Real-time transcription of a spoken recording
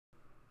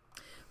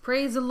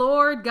Praise the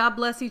Lord. God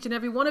bless each and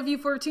every one of you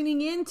for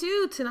tuning in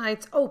to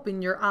tonight's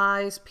Open Your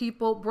Eyes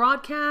People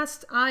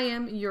broadcast. I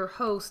am your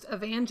host,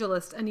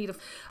 Evangelist Anita.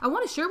 I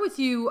want to share with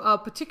you a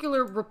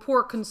particular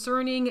report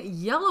concerning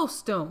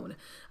Yellowstone.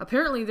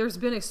 Apparently, there's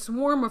been a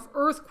swarm of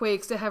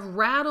earthquakes that have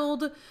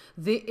rattled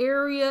the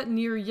area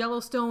near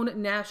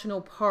Yellowstone National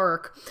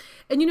Park.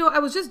 And you know, I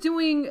was just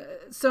doing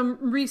some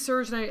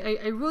research and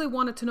I really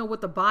wanted to know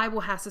what the Bible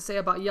has to say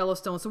about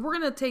Yellowstone. So we're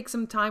going to take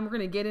some time. We're going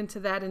to get into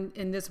that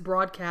in this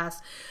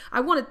broadcast.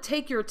 I want to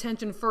take your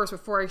attention first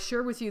before I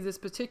share with you this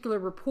particular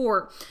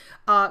report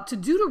to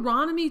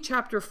Deuteronomy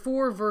chapter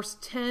 4, verse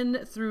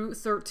 10 through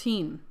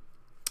 13.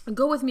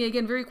 Go with me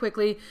again very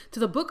quickly to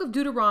the book of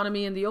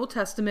Deuteronomy in the Old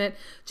Testament,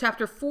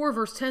 chapter 4,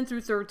 verse 10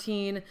 through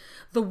 13.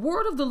 The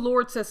word of the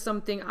Lord says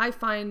something I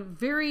find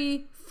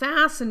very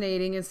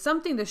fascinating and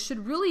something that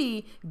should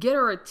really get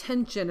our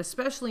attention,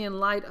 especially in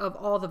light of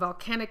all the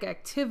volcanic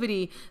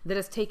activity that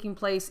is taking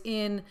place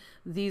in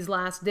these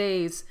last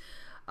days.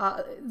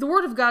 The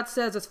word of God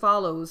says as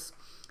follows: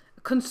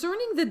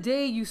 concerning the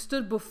day you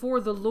stood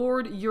before the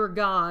Lord your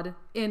God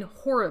in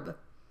Horeb,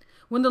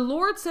 when the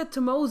Lord said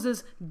to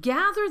Moses,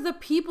 gather the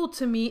people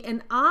to me,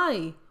 and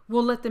I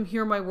will let them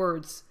hear my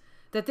words,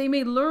 that they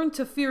may learn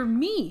to fear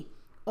me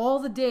all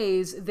the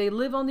days they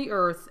live on the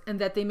earth, and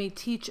that they may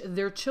teach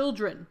their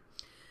children.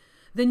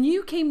 Then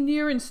you came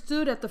near and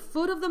stood at the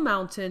foot of the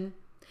mountain,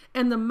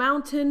 and the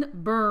mountain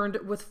burned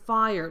with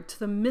fire to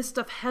the midst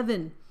of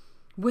heaven,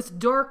 with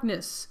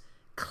darkness,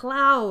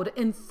 cloud,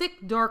 and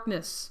thick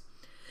darkness.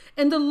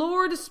 And the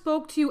Lord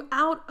spoke to you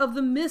out of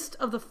the midst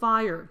of the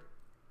fire.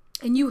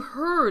 And you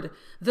heard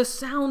the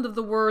sound of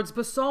the words,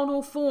 but saw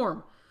no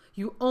form.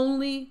 You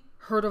only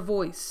heard a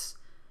voice.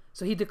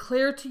 So he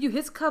declared to you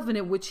his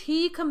covenant, which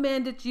he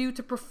commanded you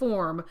to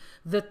perform,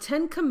 the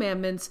 10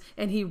 commandments,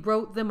 and he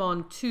wrote them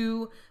on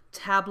 2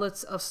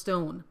 tablets of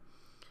stone.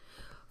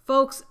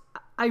 Folks,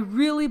 I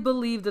really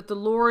believe that the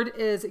Lord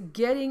is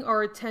getting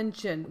our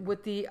attention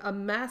with the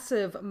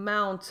massive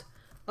amount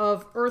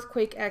of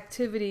earthquake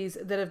activities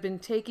that have been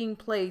taking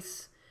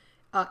place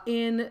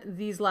in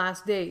these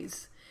last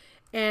days.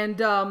 And,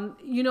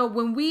 you know,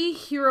 when we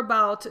hear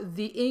about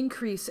the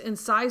increase in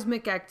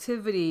seismic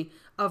activity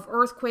of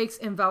earthquakes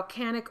and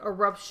volcanic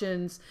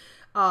eruptions,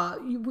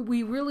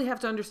 we really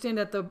have to understand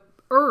that the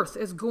earth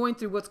is going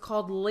through what's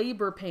called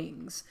labor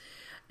pains.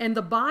 And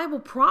the Bible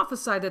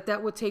prophesied that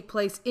that would take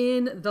place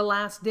in the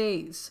last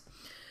days.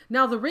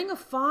 Now, the Ring of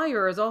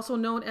Fire is also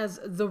known as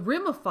the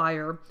Rim of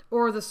Fire,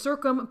 or the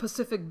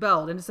Circum-Pacific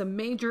Belt. And it's a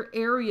major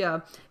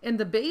area in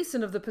the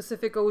basin of the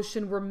Pacific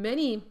Ocean where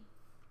many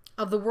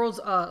of the world's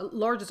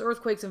largest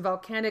earthquakes and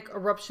volcanic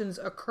eruptions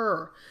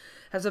occur.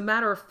 As a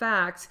matter of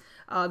fact,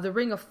 the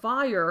Ring of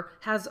Fire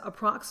has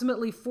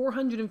approximately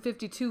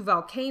 452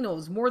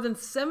 volcanoes. More than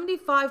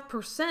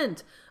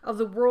 75% of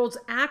the world's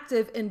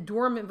active and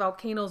dormant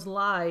volcanoes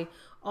lie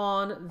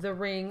on the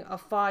Ring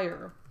of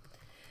Fire.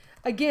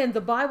 Again, the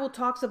Bible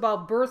talks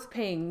about birth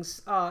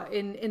pangs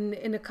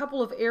in a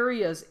couple of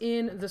areas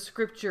in the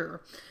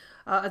scripture.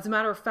 As a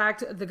matter of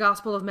fact, the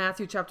Gospel of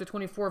Matthew chapter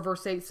 24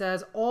 verse 8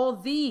 says, all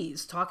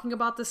these, talking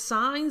about the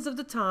signs of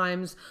the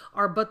times,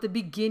 are but the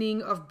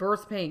beginning of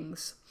birth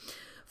pangs.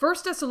 1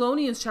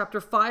 Thessalonians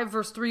chapter 5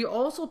 verse 3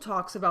 also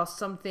talks about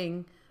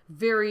something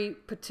very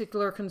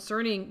particular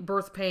concerning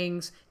birth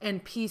pangs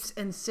and peace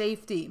and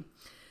safety.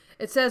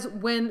 It says,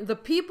 when the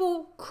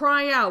people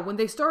cry out, when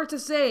they start to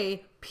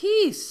say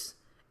peace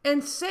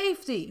and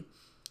safety,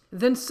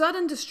 then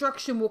sudden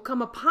destruction will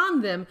come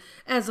upon them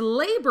as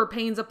labor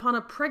pains upon a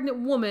pregnant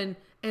woman,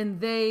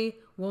 and they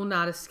will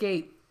not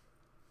escape.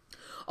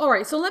 All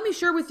right, so let me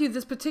share with you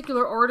this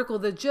particular article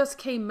that just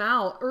came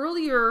out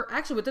earlier,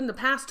 actually within the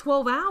past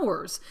 12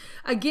 hours.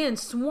 Again,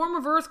 swarm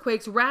of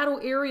earthquakes rattle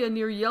area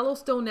near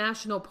Yellowstone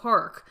National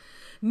Park.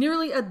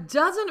 Nearly a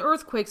dozen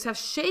earthquakes have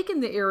shaken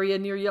the area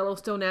near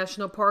Yellowstone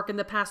National Park in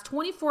the past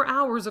 24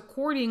 hours,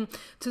 according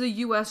to the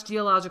U.S.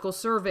 Geological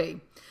Survey.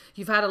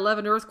 You've had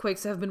 11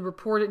 earthquakes that have been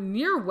reported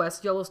near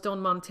West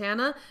Yellowstone,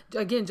 Montana,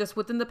 again, just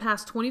within the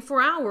past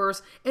 24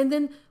 hours, and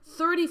then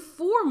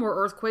 34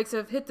 more earthquakes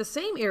have hit the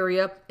same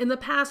area in the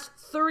past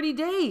 30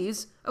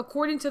 days,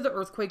 according to the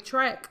earthquake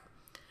track.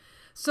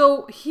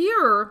 So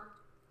here,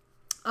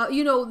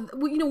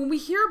 when we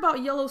hear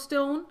about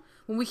Yellowstone,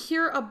 when we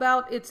hear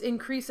about its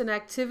increase in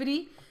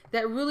activity,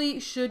 that really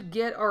should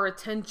get our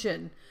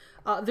attention.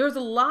 There's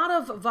a lot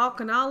of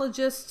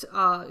volcanologists,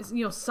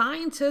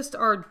 scientists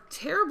are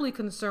terribly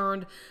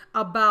concerned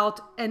about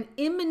an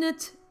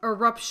imminent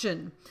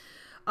eruption.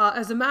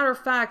 As a matter of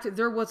fact,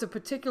 there was a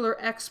particular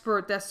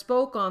expert that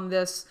spoke on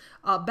this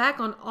back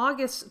on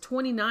August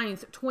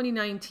 29th,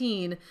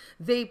 2019.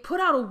 They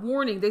put out a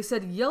warning. They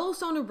said,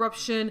 Yellowstone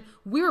eruption,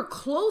 we're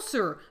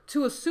closer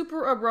to a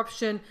super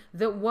eruption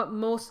than what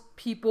most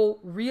people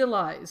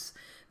realize.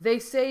 They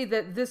say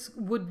that this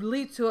would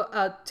lead to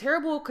a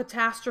terrible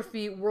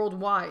catastrophe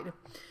worldwide.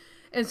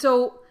 And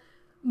so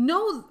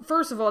know,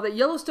 first of all, that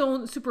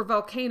Yellowstone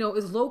supervolcano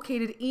is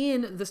located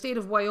in the state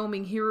of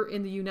Wyoming here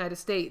in the United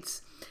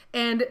States.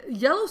 And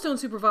Yellowstone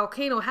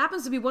supervolcano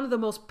happens to be one of the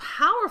most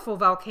powerful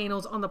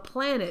volcanoes on the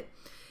planet.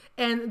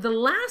 And the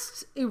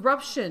last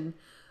eruption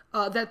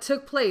that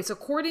took place,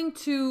 according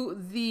to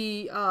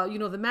the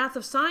the math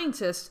of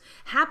scientists,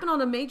 happened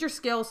on a major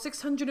scale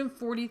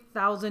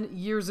 640,000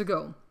 years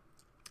ago.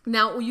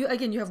 Now, you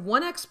have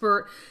one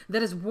expert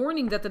that is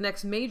warning that the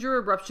next major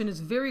eruption is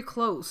very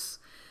close.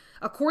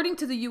 According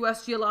to the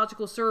U.S.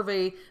 Geological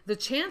Survey, the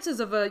chances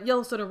of a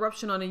Yellowstone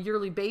eruption on a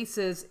yearly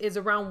basis is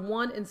around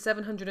 1 in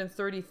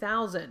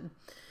 730,000.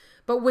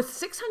 But with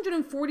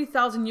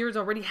 640,000 years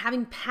already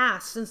having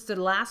passed since the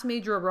last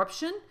major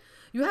eruption,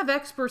 you have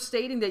experts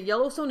stating that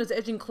Yellowstone is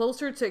edging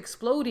closer to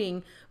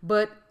exploding,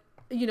 but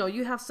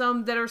you have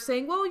some that are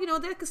saying, well,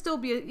 that could still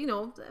be,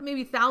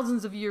 maybe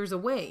thousands of years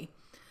away.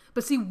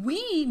 But see,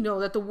 we know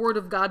that the Word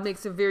of God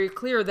makes it very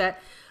clear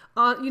that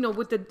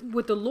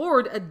with the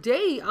Lord, a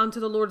day unto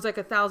the Lord is like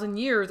 1,000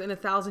 years, and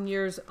 1,000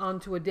 years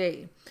unto a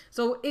day.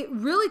 So it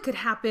really could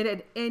happen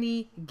at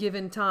any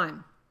given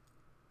time.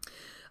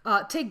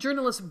 Take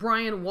journalist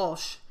Brian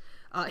Walsh.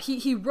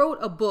 He wrote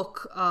a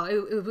book.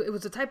 It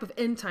was a type of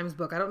end times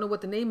book. I don't know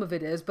what the name of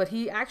it is, but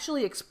he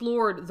actually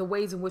explored the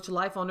ways in which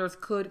life on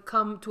Earth could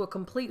come to a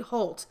complete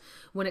halt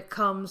when it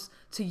comes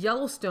to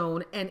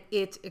Yellowstone and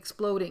it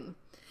exploding.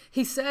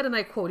 He said, and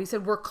I quote, he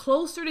said, "We're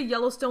closer to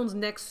Yellowstone's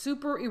next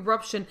super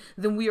eruption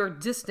than we are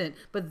distant.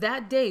 But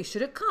that day,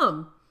 should it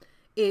come,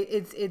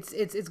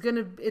 it's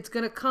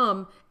gonna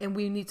come, and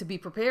we need to be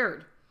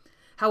prepared."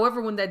 However,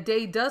 when that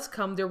day does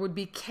come, there would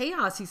be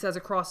chaos, he says,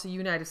 across the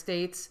United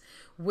States,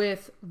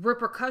 with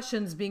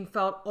repercussions being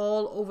felt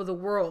all over the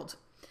world.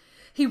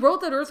 He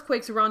wrote that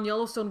earthquakes around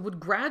Yellowstone would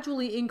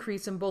gradually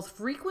increase in both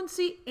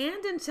frequency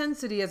and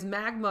intensity as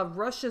magma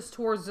rushes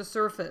towards the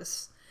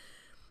surface.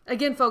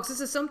 Again, folks,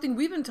 this is something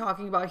we've been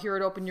talking about here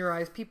at Open Your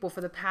Eyes People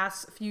for the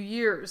past few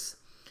years.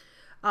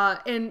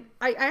 And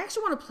I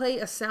actually want to play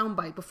a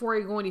soundbite before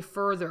I go any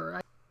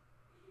further.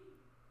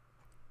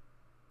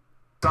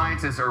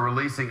 Scientists are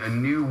releasing a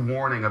new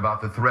warning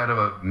about the threat of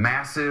a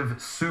massive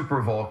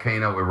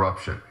supervolcano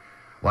eruption,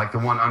 like the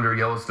one under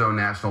Yellowstone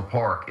National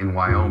Park in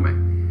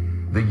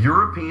Wyoming. The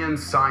European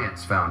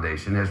Science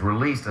Foundation has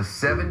released a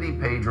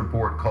 70-page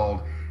report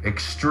called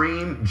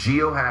Extreme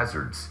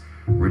Geohazards: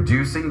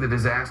 Reducing the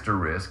Disaster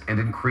Risk and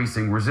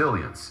Increasing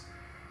Resilience.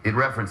 It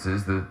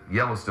references the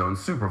Yellowstone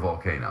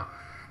supervolcano.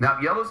 Now,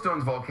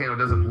 Yellowstone's volcano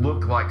doesn't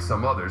look like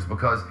some others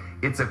because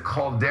it's a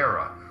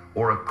caldera,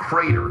 or a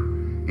crater.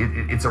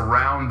 It's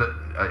around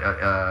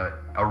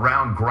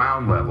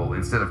ground level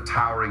instead of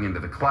towering into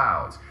the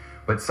clouds.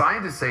 But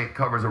scientists say it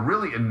covers a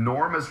really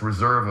enormous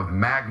reserve of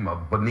magma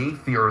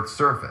beneath the Earth's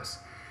surface.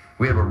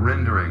 We have a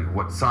rendering of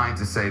what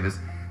scientists say this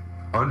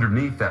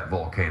underneath that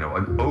volcano,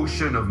 an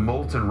ocean of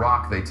molten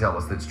rock, they tell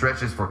us, that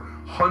stretches for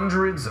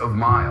hundreds of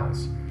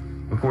miles.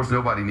 Of course,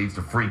 nobody needs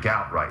to freak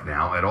out right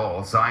now at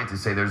all.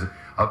 Scientists say there's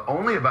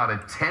only about a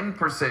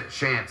 10%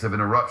 chance of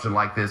an eruption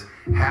like this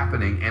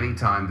happening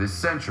anytime this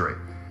century.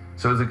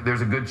 So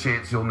there's a good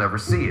chance you'll never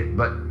see it.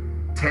 But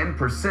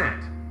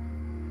 10%,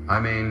 I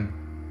mean,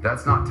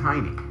 that's not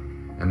tiny.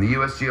 And the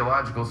U.S.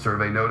 Geological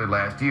Survey noted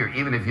last year,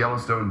 even if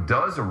Yellowstone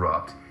does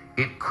erupt,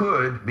 it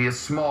could be a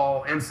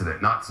small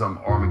incident, not some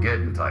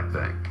Armageddon type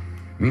thing.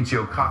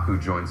 Michio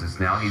Kaku joins us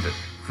now. He's a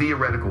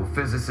theoretical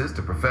physicist,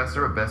 a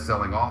professor, a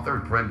best-selling author,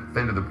 and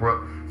friend of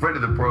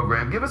the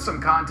program. Give us some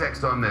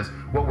context on this,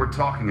 what we're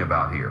talking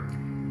about here.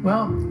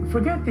 Well,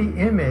 forget the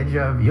image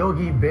of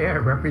Yogi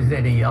Bear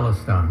representing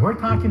Yellowstone. We're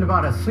talking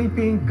about a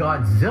sleeping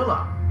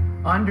Godzilla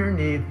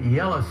underneath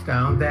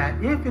Yellowstone that,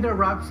 if it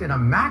erupts in a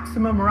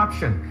maximum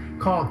eruption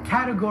called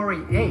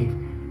Category 8,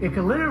 it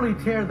could literally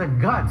tear the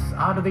guts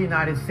out of the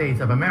United States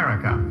of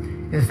America.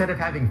 Instead of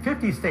having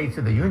 50 states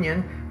of the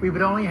Union, we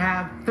would only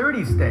have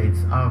 30 states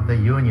of the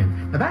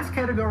Union. Now that's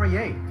Category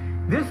 8.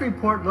 This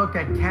report looked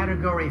at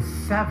Category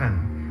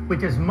 7,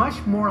 which is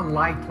much more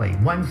likely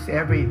once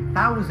every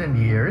 1,000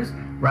 years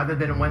rather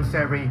than once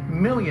every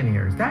million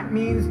years. That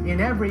means in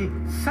every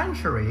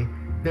century,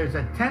 there's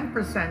a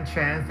 10%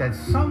 chance that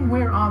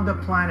somewhere on the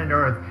planet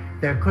Earth,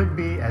 there could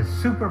be a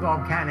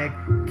supervolcanic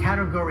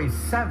Category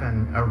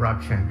 7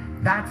 eruption.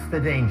 That's the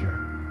danger.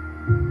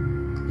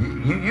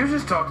 You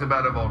just talked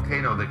about a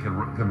volcano that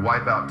could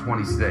wipe out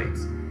 20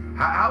 states.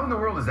 How in the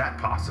world is that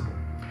possible?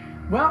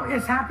 Well,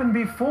 it's happened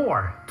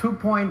before.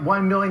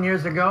 2.1 million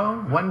years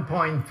ago,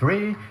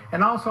 1.3,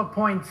 and also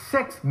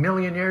 0.6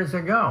 million years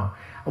ago.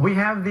 We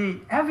have the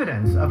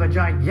evidence of a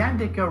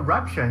gigantic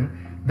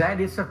eruption that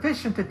is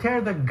sufficient to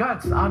tear the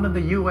guts out of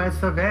the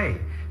US of A.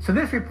 So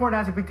this report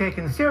has to be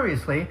taken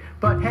seriously,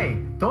 but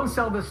hey, don't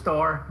sell the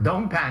store,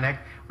 don't panic.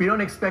 We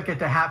don't expect it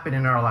to happen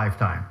in our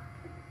lifetime.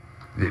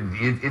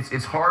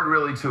 It's hard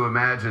really to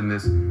imagine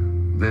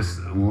this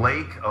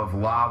lake of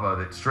lava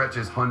that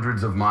stretches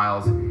hundreds of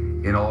miles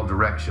in all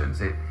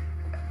directions.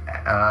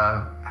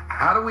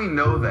 How do we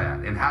know that,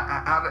 and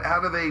how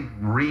do they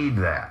read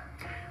that?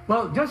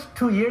 Well, just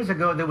 2 years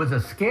ago, there was a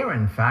scare,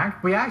 in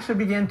fact. We actually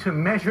began to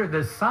measure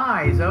the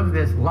size of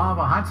this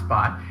lava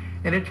hotspot,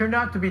 and it turned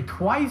out to be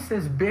twice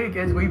as big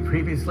as we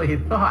previously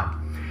thought.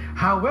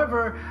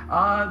 However,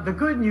 the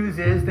good news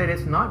is that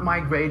it's not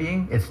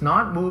migrating, it's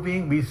not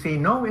moving. We see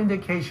no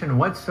indication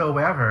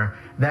whatsoever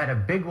that a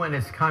big one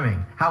is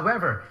coming.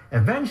 However,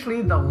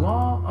 eventually the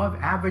law of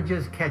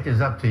averages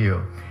catches up to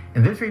you.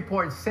 And this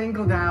report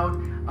singled out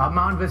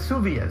Mount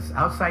Vesuvius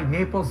outside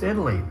Naples,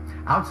 Italy,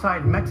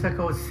 outside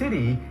Mexico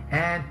City,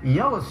 and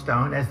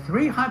Yellowstone as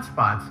 3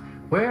 hotspots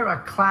where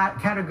a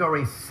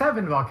Category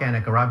 7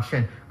 volcanic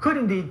eruption could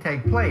indeed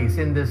take place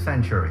in this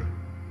century.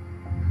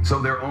 So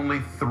there are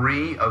only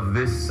 3 of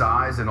this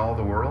size in all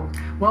the world?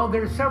 Well,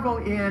 there's several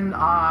in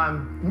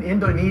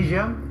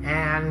Indonesia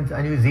and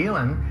New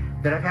Zealand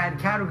that have had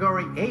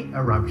Category 8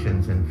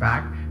 eruptions, in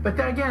fact. But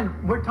then again,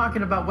 we're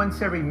talking about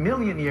once every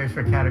million years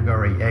for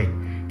Category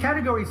 8.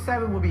 Category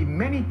 7 will be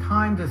many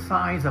times the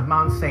size of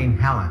Mount St.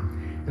 Helens,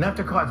 enough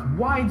to cause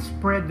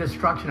widespread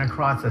destruction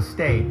across a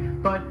state,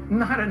 but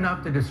not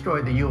enough to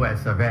destroy the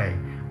US of A.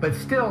 But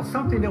still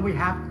something that we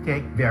have to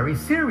take very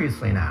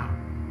seriously now.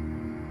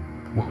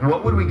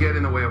 What would we get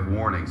in the way of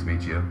warnings,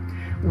 Michio?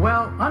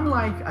 Well,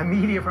 unlike a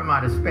meteor from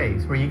outer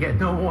space, where you get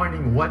no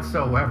warning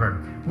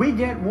whatsoever, we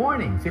get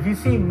warnings. If you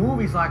see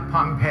movies like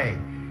Pompeii,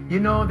 you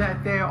know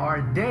that there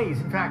are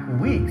days, in fact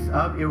weeks,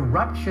 of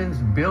eruptions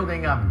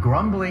building up,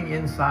 grumbling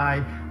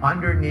inside,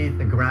 underneath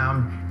the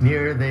ground,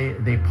 near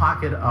the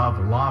pocket of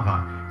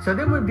lava. So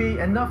there would be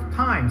enough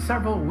time,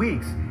 several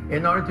weeks,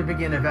 in order to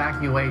begin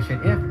evacuation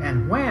if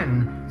and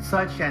when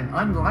such an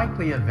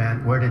unlikely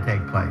event were to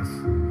take place.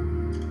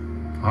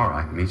 All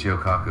right,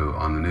 Michio Kaku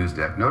on the news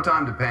deck. No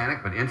time to panic,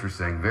 but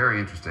interesting, very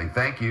interesting.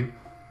 Thank you.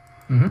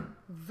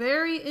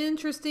 Very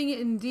interesting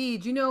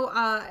indeed. You know,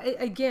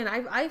 again,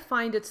 I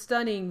find it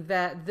stunning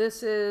that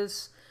this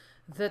is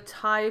the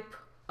type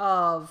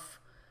of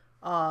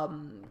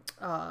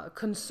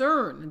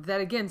concern that,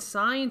 again,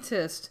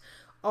 scientists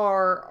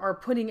are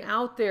putting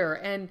out there.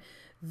 And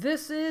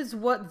this is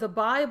what the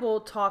Bible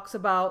talks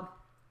about.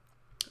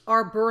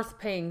 Our birth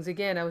pangs.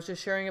 Again, I was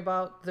just sharing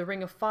about the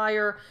Ring of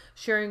Fire,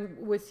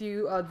 sharing with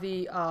you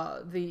the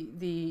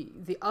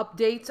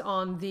updates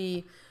on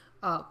the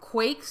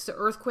quakes, the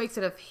earthquakes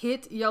that have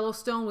hit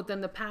Yellowstone within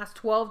the past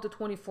 12 to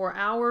 24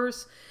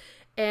 hours.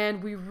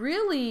 And we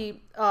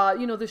really,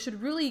 this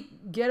should really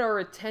get our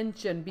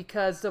attention,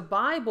 because the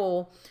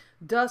Bible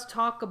does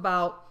talk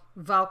about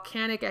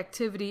volcanic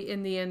activity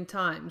in the end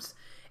times.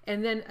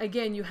 And then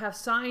again, you have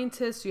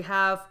scientists, you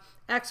have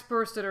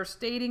experts that are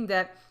stating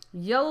that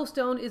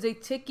Yellowstone is a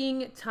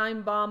ticking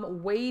time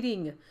bomb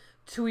waiting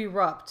to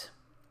erupt.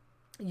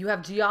 You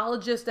have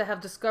geologists that have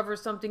discovered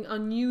something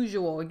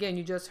unusual. Again,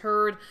 you just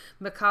heard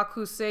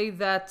Mikaku say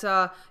that,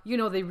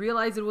 they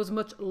realized it was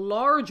much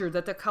larger,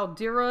 that the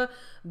caldera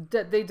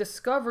that they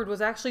discovered was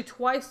actually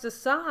twice the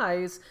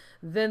size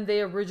than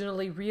they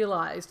originally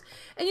realized.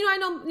 And, I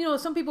know,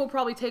 some people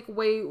probably take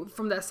away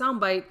from that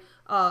soundbite,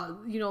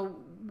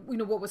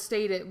 what was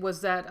stated was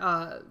that,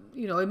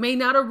 it may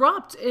not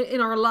erupt in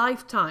our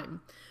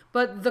lifetime.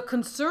 But the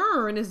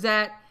concern is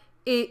that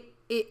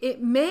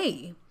it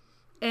may.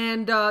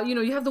 And,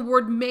 you have the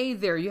word may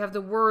there. You have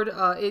the word,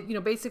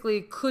 basically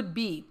it could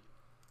be.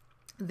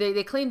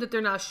 They claim that they're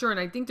not sure. And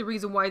I think the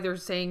reason why they're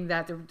saying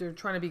that, they're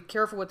trying to be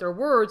careful with their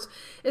words,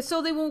 is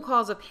so they won't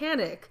cause a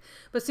panic.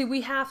 But see,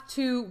 we have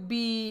to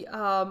be,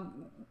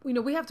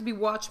 we have to be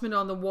watchmen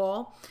on the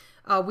wall.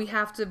 We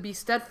have to be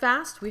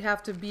steadfast. We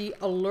have to be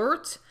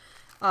alert.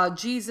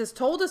 Jesus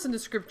told us in the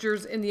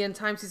scriptures in the end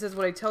times, he says,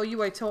 what I tell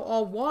you, I tell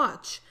all,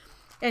 watch.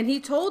 And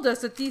he told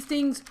us that these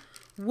things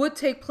would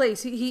take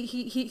place.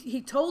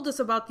 He told us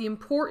about the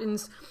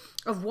importance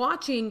of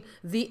watching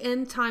the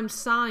end time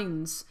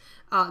signs,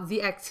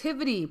 the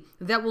activity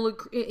that will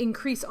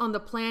increase on the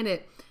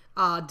planet,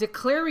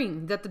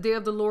 declaring that the day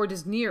of the Lord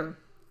is near.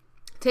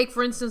 Take,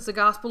 for instance, the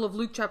Gospel of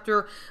Luke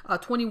chapter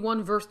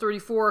 21, verse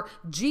 34.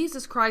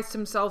 Jesus Christ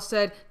himself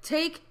said,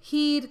 "Take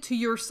heed to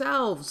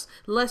yourselves,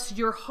 lest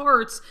your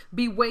hearts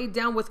be weighed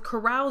down with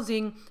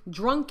carousing,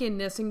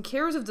 drunkenness, and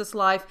cares of this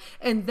life,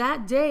 and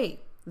that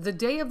day, the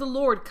day of the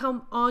Lord,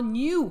 come on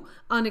you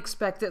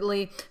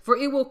unexpectedly, for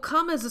it will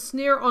come as a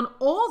snare on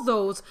all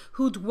those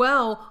who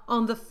dwell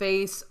on the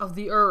face of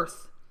the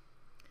earth."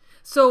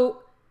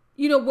 So,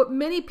 what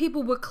many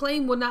people would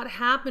claim would not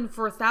happen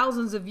for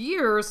thousands of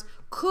years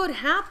could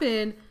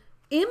happen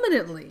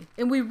imminently.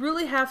 And we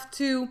really have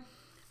to,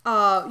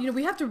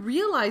 we have to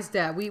realize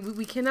that.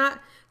 We cannot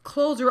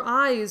close our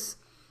eyes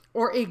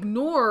or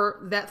ignore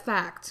that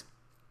fact.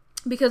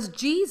 Because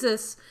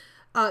Jesus,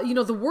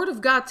 the Word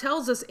of God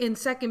tells us in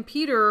 2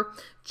 Peter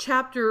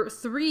chapter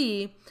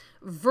 3,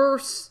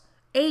 verse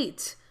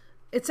 8,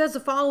 it says the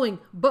following,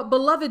 "But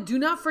beloved, do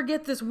not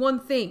forget this one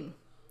thing."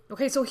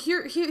 Okay, so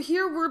here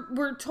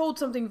we're told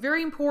something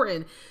very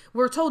important.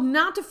 We're told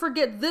not to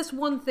forget this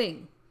one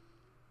thing.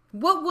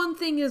 What one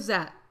thing is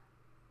that?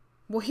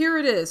 Well, here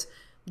it is.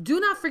 Do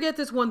not forget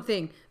this one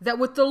thing, that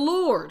with the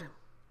Lord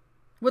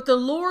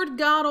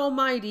God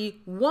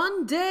Almighty,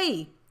 one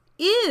day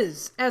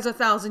is as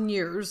 1,000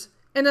 years,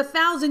 and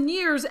 1,000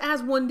 years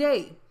as one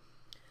day.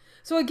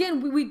 So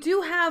again, we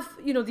do have,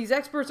 these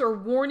experts are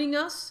warning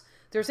us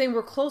They're saying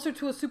we're closer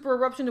to a super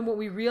eruption than what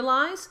we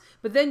realize.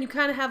 But then you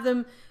kind of have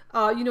them,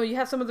 you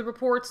have some of the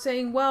reports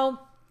saying,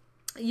 well,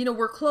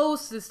 we're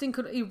close. This thing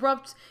could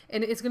erupt,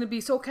 and it's going to be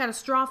so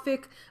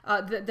catastrophic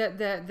that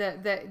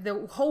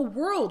the whole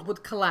world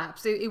would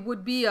collapse. It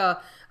would be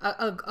a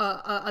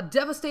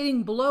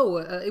devastating blow.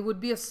 It would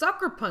be a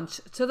sucker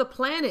punch to the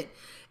planet,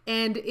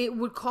 and it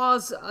would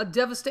cause a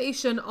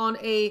devastation on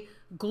a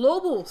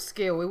global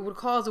scale. It would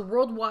cause a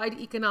worldwide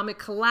economic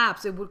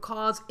collapse. It would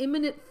cause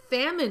imminent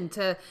famine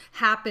to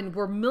happen,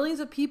 where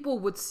millions of people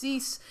would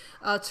cease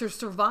to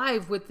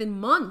survive within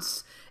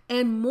months.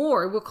 And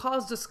more. It will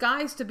cause the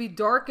skies to be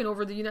darkened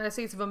over the United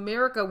States of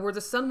America, where the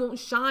sun won't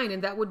shine,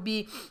 and that would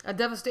be a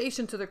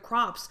devastation to the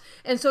crops.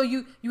 And so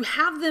you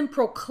have them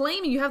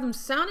proclaiming, you have them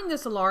sounding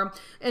this alarm,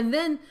 and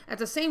then at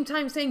the same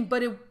time saying,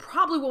 but it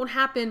probably won't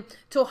happen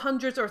till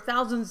hundreds or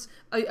thousands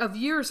of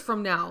years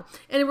from now.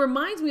 And it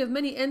reminds me of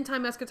many end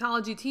time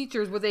eschatology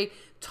teachers, where they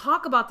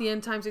talk about the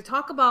end times, they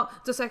talk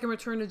about the second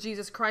return of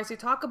Jesus Christ, they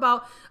talk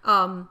about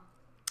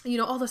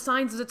all the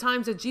signs of the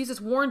times that Jesus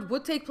warned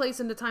would take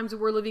place in the times that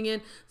we're living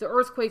in, the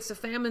earthquakes, the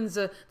famines,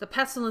 the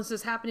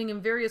pestilences happening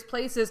in various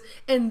places.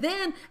 And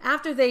then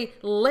after they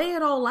lay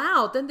it all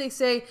out, then they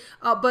say,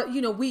 but we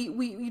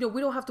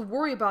don't have to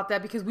worry about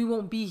that because we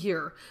won't be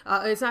here.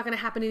 It's not going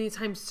to happen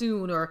anytime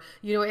soon, or,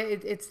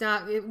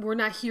 we're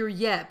not here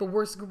yet, but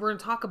we're going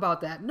to talk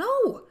about that.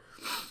 No,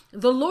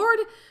 the Lord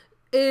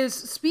is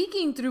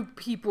speaking through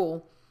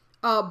people,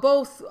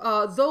 both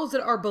those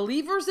that are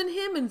believers in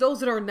him and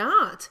those that are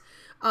not.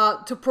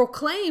 To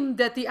proclaim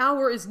that the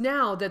hour is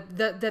now, that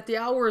the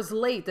hour is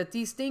late, that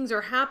these things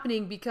are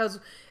happening because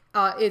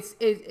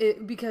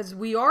because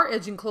we are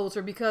edging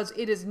closer, because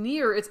it is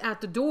near, it's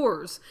at the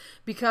doors,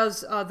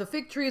 because the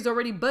fig tree is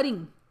already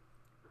budding,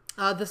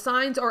 the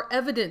signs are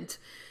evident.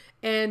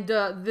 And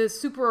this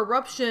super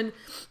eruption,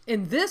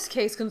 in this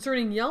case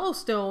concerning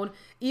Yellowstone,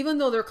 even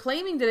though they're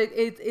claiming that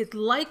it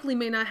likely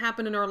may not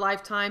happen in our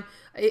lifetime,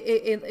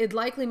 it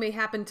likely may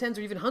happen tens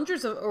or even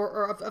hundreds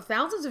of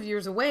thousands of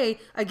years away.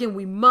 Again,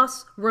 we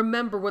must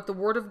remember what the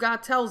Word of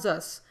God tells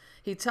us.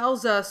 He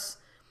tells us,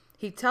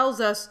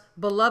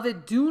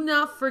 beloved, do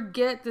not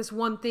forget this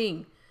one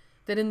thing,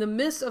 that in the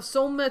midst of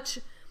so much,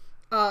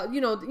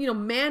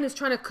 man is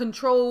trying to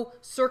control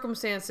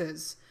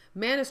circumstances.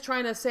 Man is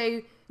trying to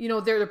say,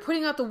 they're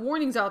putting out the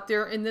warnings out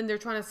there, and then they're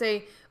trying to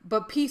say,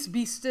 but peace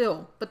be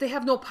still. But they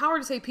have no power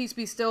to say peace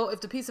be still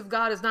if the peace of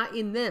God is not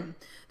in them.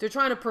 They're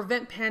trying to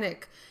prevent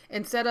panic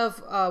instead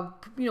of,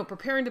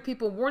 preparing the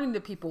people, warning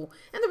the people.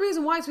 And the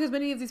reason why is because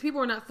many of these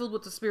people are not filled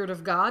with the Spirit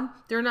of God.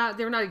 They're not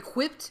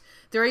equipped.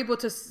 They're able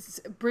to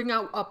bring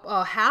out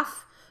a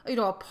half, a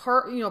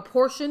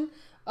portion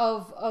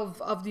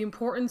of the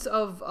importance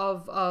of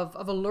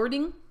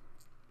alerting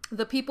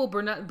the people,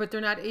 but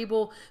they're not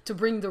able to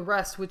bring the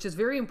rest, which is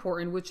very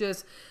important, which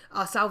is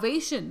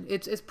salvation.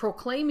 It's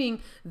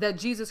proclaiming that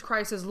Jesus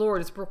Christ is Lord.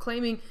 It's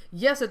proclaiming,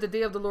 yes, that the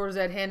day of the Lord is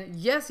at hand.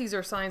 Yes, these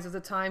are signs of the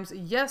times.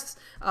 Yes,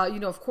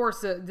 of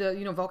course,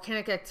 the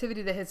volcanic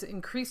activity that has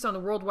increased on the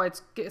worldwide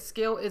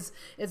scale is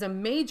a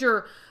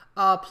major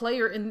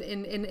player in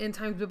end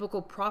times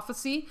biblical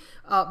prophecy.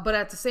 But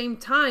at the same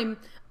time,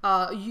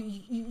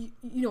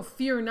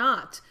 fear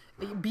not.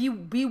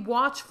 Be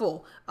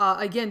watchful.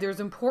 Again, there's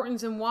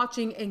importance in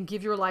watching, and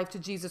give your life to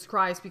Jesus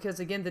Christ, because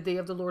again, the day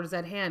of the Lord is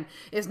at hand.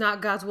 It's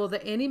not God's will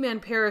that any man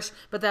perish,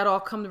 but that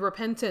all come to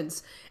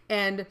repentance.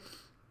 And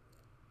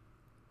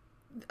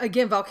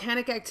again,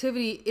 volcanic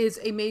activity is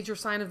a major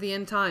sign of the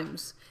end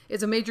times.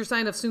 It's a major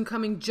sign of soon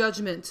coming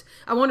judgment.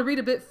 I want to read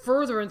a bit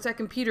further in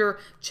 2 Peter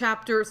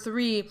chapter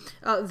 3.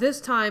 This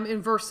time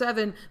in verse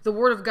 7, the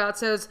word of God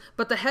says,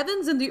 but the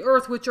heavens and the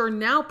earth, which are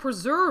now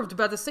preserved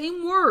by the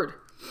same word,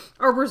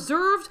 are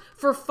reserved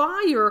for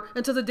fire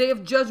until the day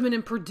of judgment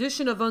and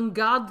perdition of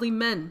ungodly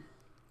men.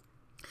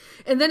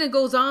 And then it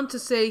goes on to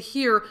say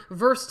here,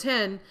 verse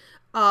 10,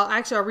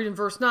 actually I'll read in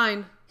verse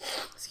 9,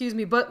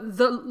 but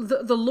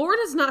the Lord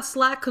is not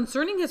slack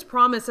concerning his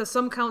promise, as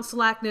some count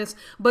slackness,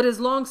 but is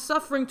long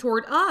suffering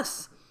toward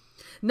us,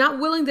 not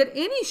willing that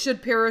any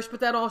should perish, but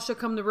that all should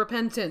come to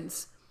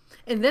repentance.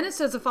 And then it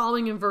says the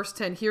following in verse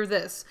 10, hear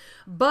this,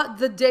 but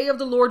the day of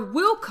the Lord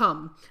will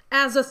come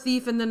as a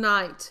thief in the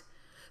night.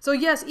 So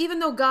yes, even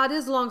though God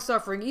is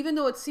long-suffering, even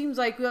though it seems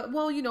like,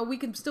 we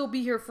can still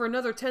be here for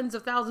another tens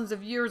of thousands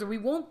of years, or we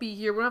won't be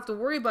here, we don't have to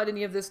worry about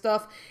any of this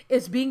stuff,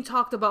 it's being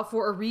talked about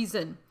for a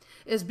reason.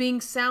 It's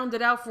being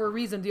sounded out for a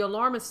reason. The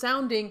alarm is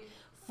sounding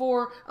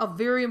for a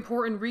very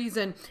important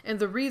reason. And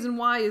the reason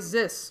why is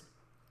this,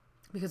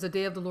 because the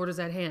day of the Lord is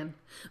at hand.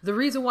 The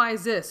reason why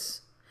is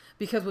this,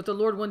 because with the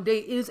Lord, one day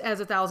is as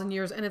 1,000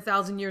 years, and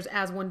 1,000 years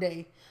as one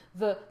day.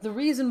 The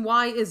reason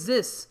why is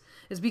this,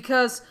 is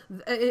because,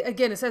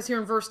 again, it says here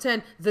in verse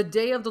 10, the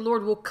day of the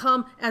Lord will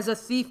come as a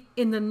thief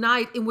in the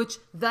night, in which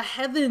the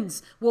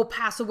heavens will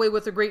pass away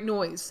with a great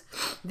noise.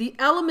 The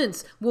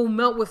elements will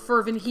melt with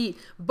fervent heat.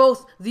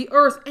 Both the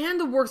earth and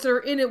the works that are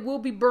in it will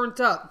be burnt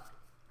up.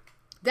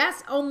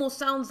 That almost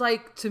sounds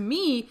like, to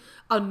me,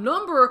 a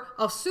number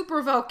of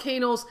super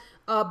volcanoes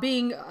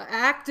being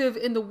active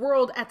in the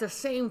world at the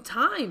same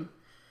time.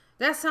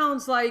 That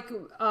sounds like,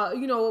 it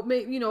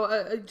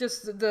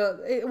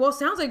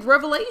sounds like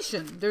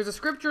Revelation. There's a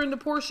scripture in the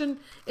portion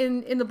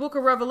in the book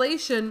of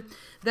Revelation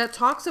that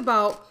talks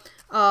about,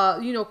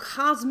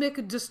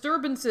 cosmic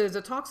disturbances.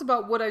 It talks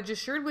about what I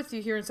just shared with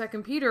you here in 2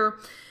 Peter.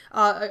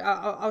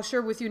 I'll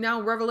share with you now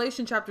in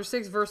Revelation chapter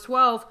 6, verse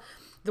 12.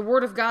 The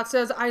word of God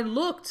says, I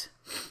looked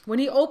when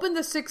he opened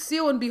the sixth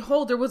seal, and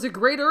behold, there was a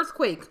great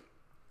earthquake.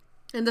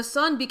 And the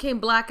sun became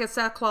black as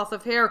sackcloth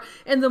of hair,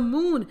 and the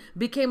moon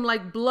became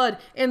like blood,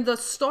 and the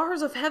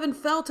stars of heaven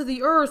fell to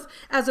the earth,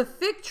 as a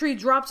fig tree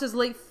drops his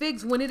late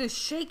figs when it is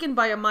shaken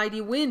by a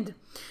mighty wind.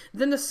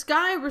 Then the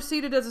sky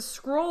receded as a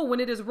scroll when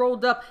it is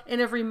rolled up,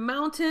 and every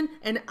mountain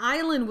and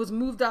island was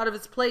moved out of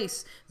its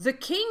place. The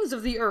kings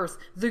of the earth,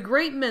 the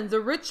great men,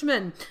 the rich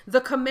men,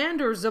 the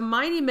commanders, the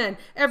mighty men,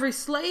 every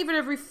slave and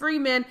every free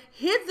man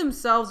hid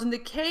themselves in the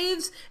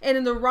caves and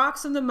in the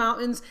rocks of the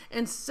mountains,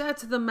 and said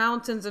to the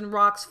mountains and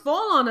rocks,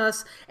 fall on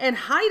us and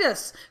hide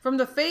us from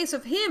the face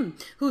of him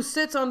who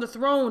sits on the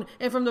throne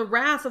and from the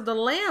wrath of the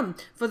Lamb.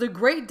 For the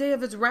great day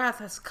of his wrath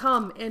has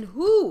come, and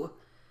who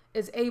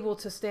is able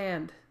to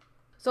stand?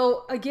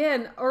 So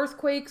again,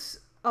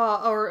 earthquakes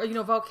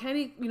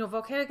volcanic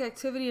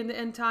activity in the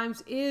end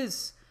times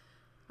is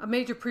a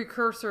major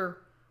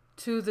precursor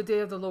to the day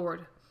of the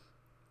Lord.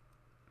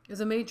 Is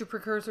a major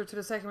precursor to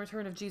the second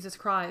return of Jesus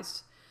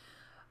Christ.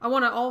 I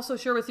want to also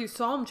share with you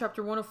Psalm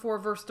chapter 104,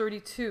 verse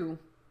 32.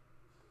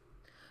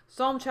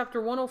 Psalm chapter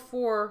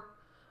 104,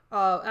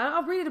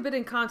 I'll read it a bit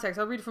in context.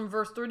 I'll read it from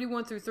verse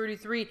 31 through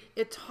 33.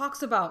 It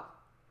talks about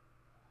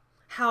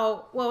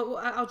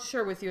I'll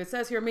share with you. It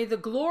says here, may the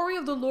glory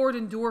of the Lord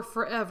endure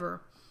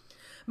forever.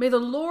 May the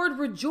Lord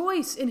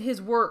rejoice in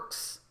his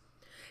works.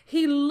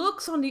 He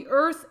looks on the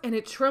earth and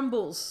it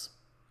trembles.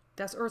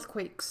 That's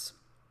earthquakes.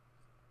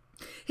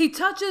 He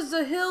touches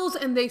the hills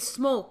and they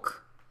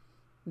smoke.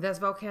 That's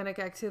volcanic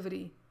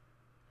activity.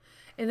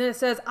 And then it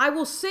says, I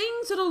will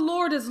sing to the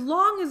Lord as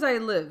long as I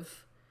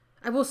live.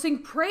 I will sing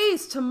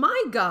praise to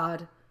my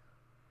God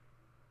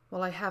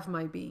while I have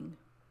my being.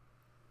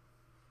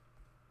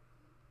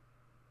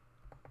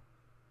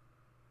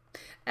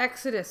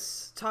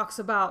 Exodus talks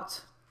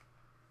about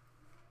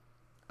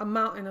a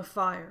mountain of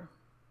fire.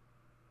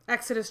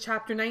 Exodus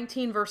chapter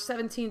 19, verse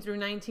 17 through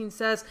 19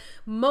 says,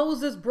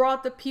 Moses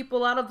brought the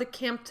people out of the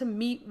camp to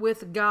meet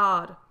with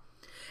God.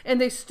 And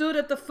they stood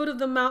at the foot of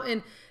the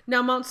mountain.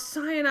 Now Mount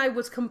Sinai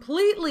was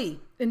completely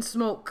in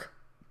smoke,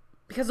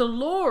 because the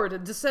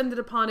Lord descended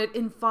upon it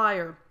in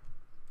fire.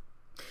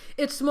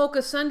 Its smoke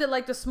ascended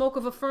like the smoke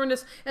of a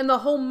furnace, and the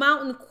whole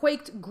mountain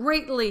quaked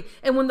greatly.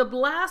 And when the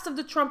blast of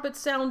the trumpet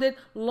sounded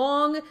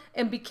long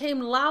and became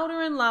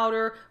louder and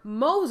louder,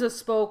 Moses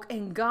spoke,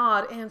 and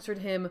God answered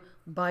him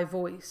by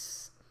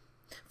voice.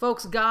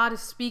 Folks, God is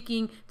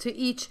speaking to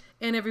each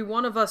and every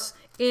one of us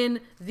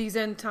in these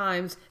end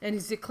times, and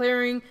he's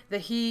declaring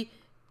that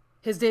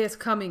his day is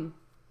coming.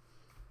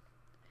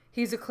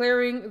 He's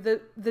declaring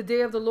that the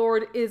day of the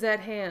Lord is at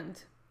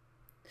hand.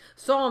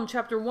 Psalm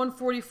chapter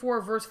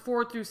 144, verse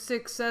 4 through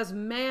 6 says,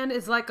 man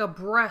is like a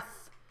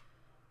breath.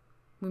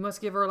 We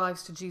must give our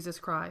lives to Jesus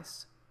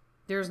Christ.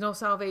 There is no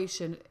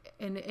salvation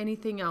in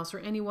anything else or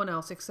anyone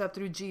else except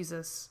through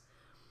Jesus.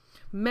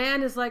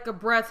 Man is like a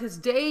breath. His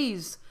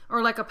days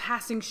are like a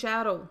passing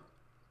shadow.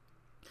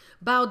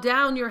 Bow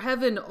down your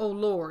heaven, O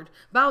Lord.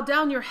 Bow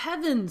down your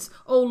heavens,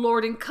 O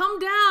Lord, and come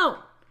down.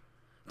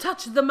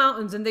 Touch the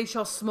mountains and they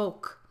shall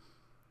smoke.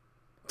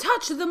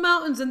 Touch the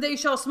mountains and they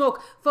shall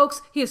smoke.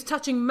 Folks, he is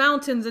touching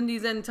mountains in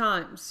these end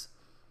times.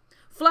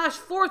 Flash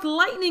forth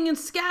lightning and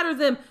scatter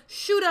them.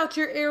 Shoot out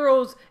your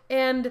arrows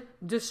and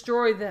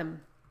destroy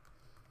them.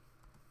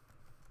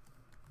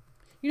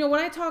 You know, when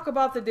I talk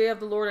about the day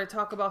of the Lord, I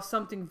talk about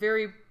something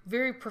very,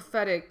 very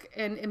prophetic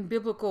and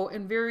biblical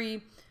and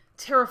very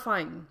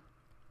terrifying.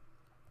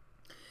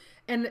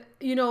 And,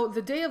 you know,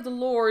 the day of the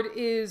Lord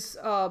is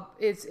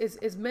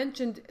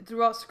mentioned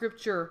throughout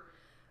Scripture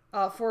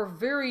for a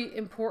very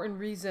important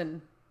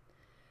reason,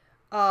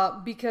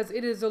 because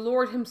it is the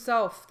Lord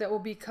himself that will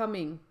be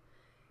coming.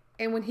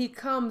 And when he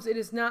comes, it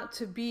is not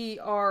to be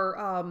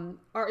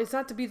it's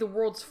not to be the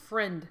world's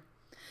friend.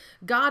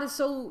 God is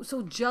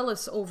so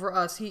jealous over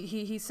us.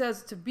 He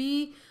says to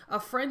be a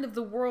friend of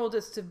the world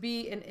is to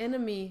be an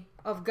enemy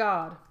of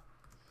God.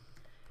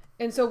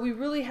 And so we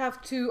really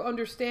have to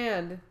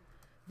understand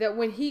that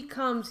when he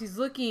comes, he's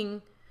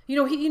looking,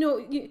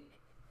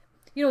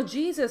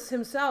 Jesus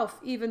himself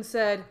even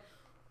said,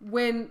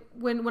 when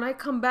I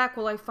come back,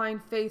 will I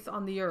find faith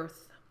on the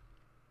earth?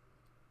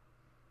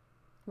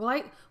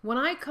 When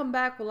I come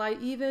back, will I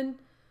even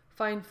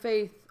find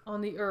faith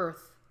on the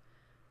earth?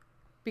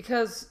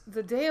 Because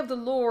the day of the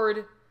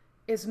Lord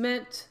is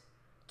meant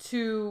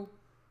to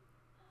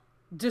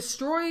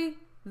destroy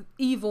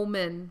evil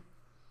men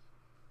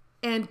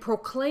and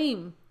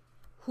proclaim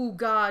who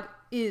God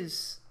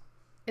is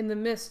in the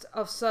midst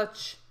of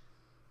such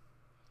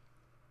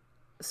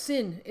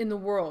sin in the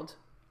world.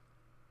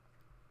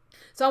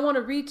 So I want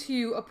to read to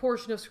you a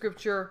portion of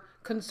Scripture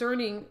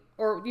concerning,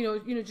 or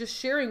just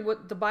sharing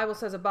what the Bible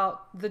says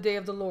about the day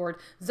of the Lord.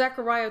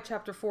 Zechariah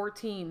chapter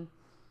 14.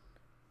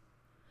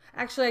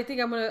 Actually, I think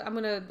I'm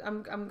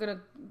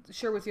gonna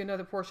share with you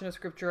another portion of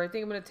scripture. I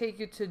think I'm gonna take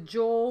you to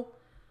Joel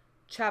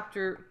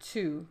chapter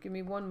 2. Give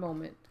me one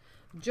moment.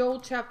 Joel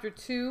chapter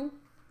 2.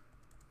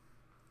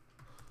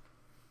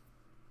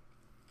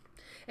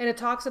 And it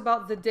talks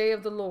about the day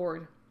of the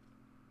Lord.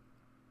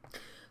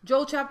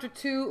 Joel chapter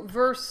 2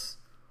 verse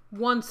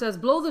 1 says,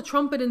 "Blow the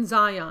trumpet in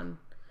Zion.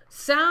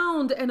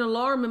 Sound an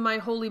alarm in my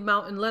holy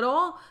mountain. Let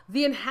all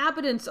the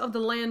inhabitants of the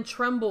land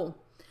tremble.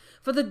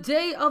 For the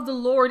day of the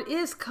Lord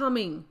is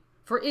coming,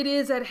 for it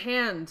is at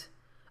hand.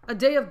 A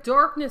day of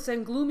darkness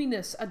and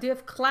gloominess, a day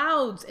of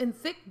clouds and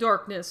thick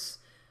darkness.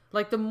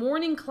 Like the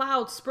morning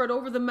clouds spread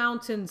over the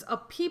mountains, a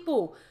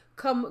people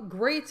come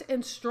great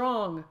and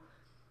strong,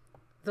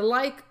 the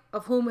like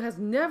of whom has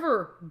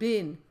never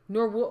been,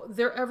 nor will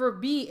there ever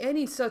be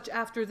any such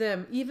after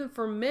them, even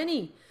for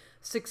many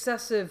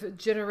successive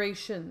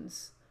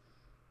generations."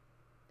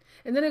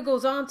 And then it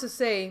goes on to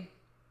say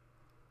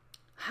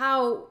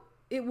how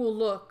it will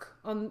look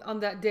on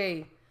that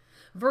day.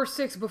 Verse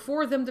 6,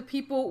 "Before them the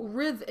people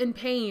writhe in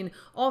pain.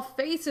 All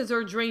faces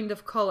are drained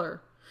of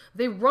color.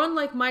 They run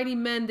like mighty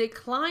men. They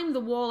climb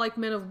the wall like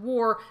men of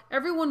war.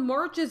 Everyone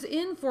marches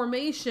in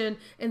formation,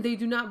 and they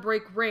do not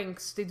break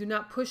ranks. They do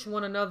not push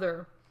one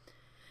another."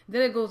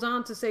 Then it goes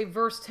on to say,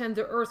 verse 10,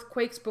 "The earth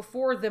quakes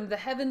before them. The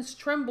heavens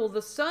tremble.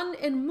 The sun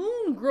and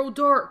moon grow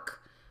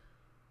dark."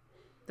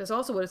 That's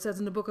also what it says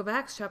in the book of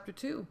Acts chapter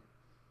 2.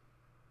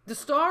 "The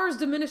stars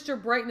diminish their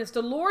brightness.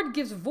 The Lord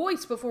gives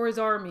voice before his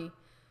army.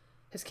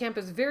 His camp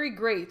is very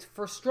great,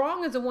 for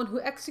strong is the one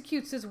who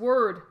executes his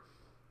word.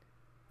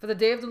 For the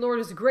day of the Lord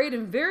is great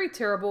and very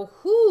terrible.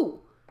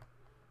 Who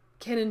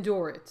can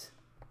endure it?"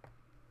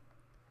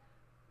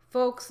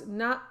 Folks,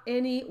 not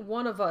any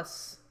one of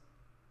us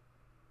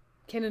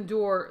can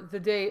endure the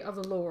day of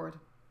the Lord.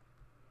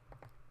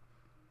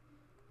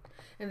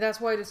 And that's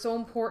why it is so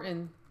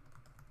important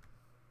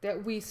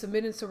that we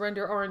submit and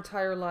surrender our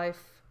entire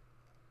life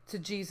to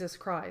Jesus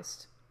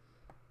Christ.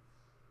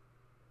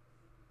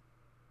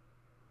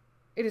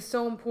 It is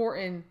so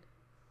important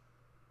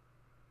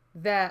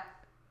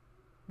that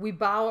we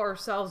bow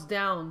ourselves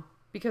down,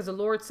 because the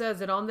Lord says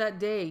that on that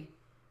day,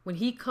 when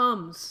he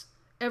comes,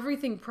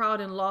 everything proud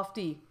and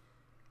lofty,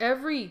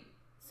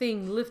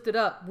 everything lifted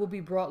up will be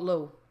brought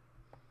low.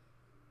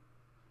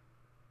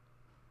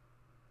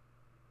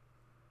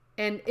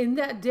 And in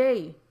that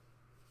day,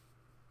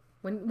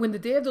 when the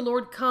day of the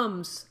Lord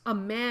comes, a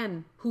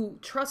man who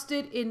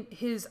trusted in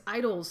his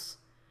idols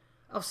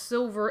of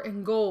silver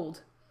and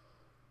gold,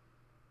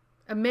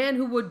 a man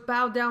who would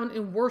bow down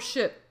and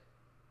worship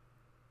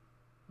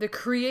the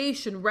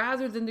creation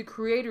rather than the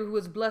Creator who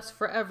is blessed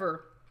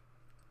forever,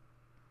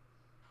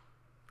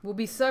 will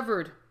be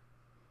severed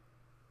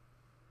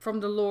from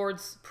the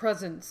Lord's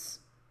presence.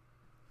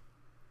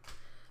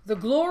 The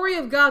glory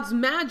of God's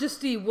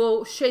majesty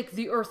will shake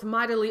the earth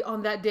mightily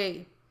on that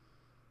day.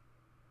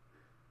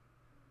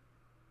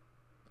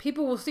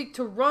 People will seek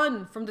to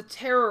run from the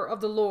terror of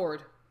the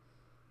Lord.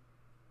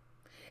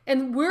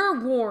 And we're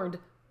warned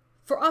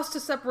for us to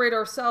separate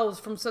ourselves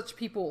from such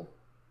people,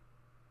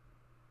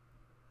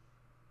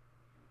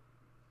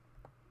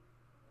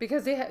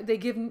 because they're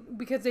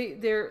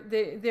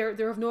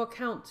of no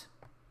account.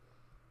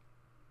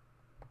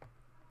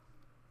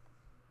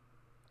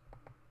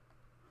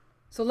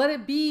 So let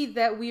it be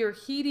that we are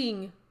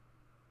heeding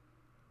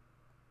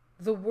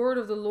the word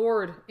of the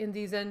Lord in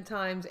these end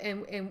times,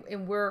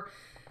 and we're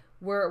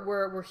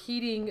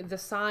heeding the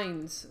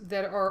signs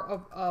that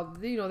are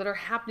that are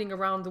happening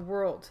around the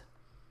world.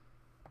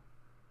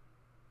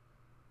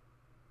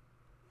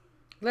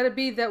 Let it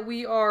be that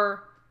we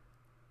are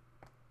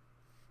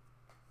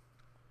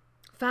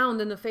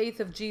found in the faith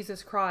of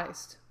Jesus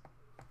Christ,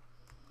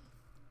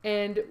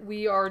 and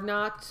we are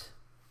not,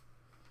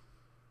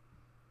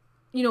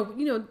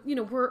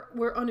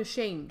 we're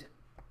unashamed,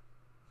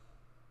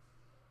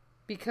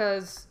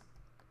 because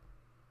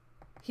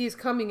he is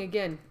coming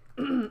again.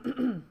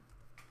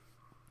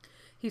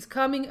 He's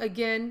coming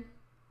again,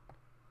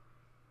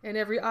 and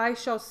every eye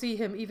shall see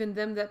him, even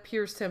them that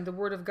pierced him. The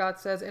word of God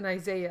says in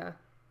Isaiah.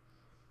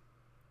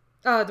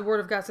 The word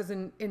of God says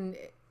in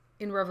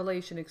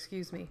Revelation,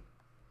 excuse me.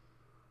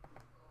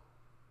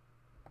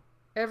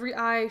 Every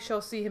eye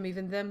shall see him,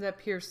 even them that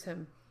pierced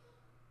him.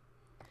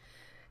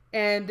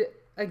 And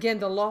again,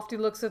 the lofty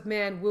looks of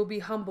man will be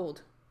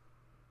humbled.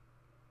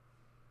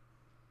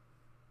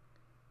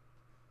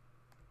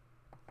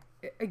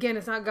 Again,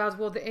 it's not God's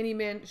will that any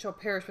man shall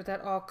perish, but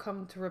that all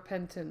come to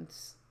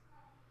repentance.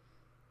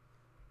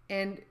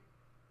 And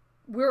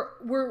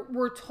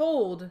we're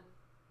told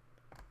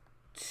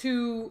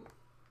to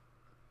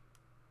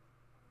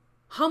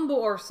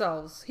humble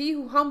ourselves. He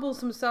who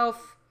humbles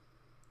himself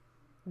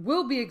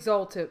will be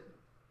exalted,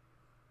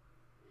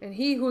 and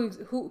he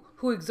who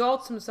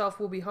exalts himself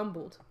will be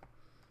humbled.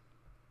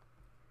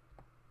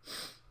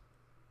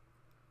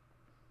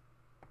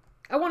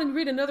 I want to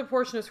read another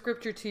portion of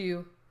scripture to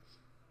you,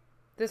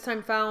 this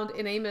time found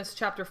in Amos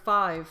chapter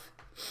 5,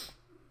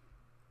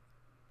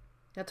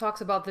 that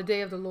talks about the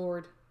day of the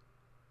Lord.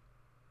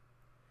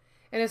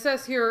 And it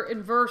says here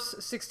in verse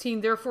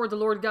 16, therefore the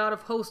Lord God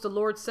of hosts, the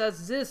Lord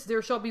says this,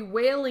 there shall be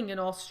wailing in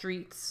all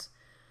streets.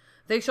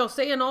 They shall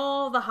say in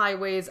all the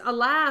highways,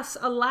 alas,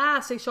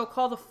 alas, they shall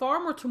call the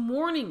farmer to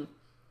mourning,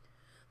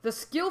 the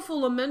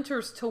skillful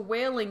lamenters to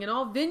wailing. In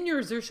all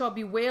vineyards there shall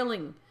be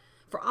wailing,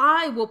 for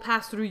I will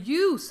pass through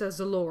you, says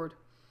the Lord.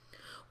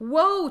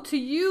 Woe to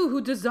you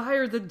who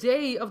desire the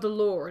day of the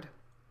Lord.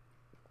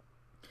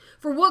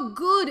 For what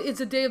good is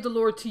the day of the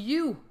Lord to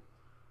you?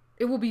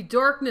 It will be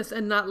darkness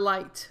and not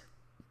light.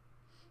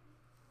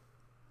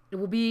 It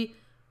will be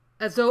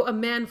as though a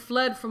man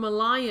fled from a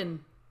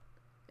lion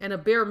and a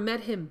bear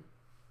met him.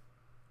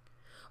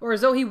 Or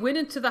as though he went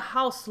into the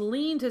house,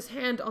 leaned his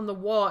hand on the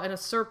wall, and a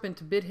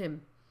serpent bit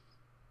him.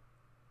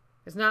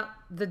 Is not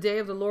the day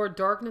of the Lord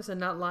darkness and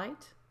not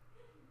light?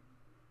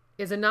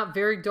 Is it not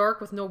very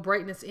dark with no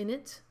brightness in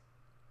it?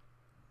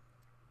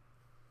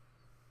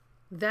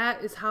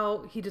 That is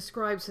how he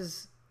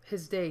describes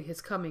his day, his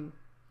coming.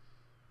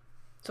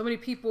 So many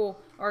people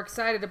are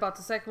excited about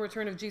the second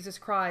return of Jesus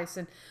Christ,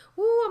 and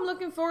I'm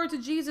looking forward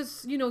to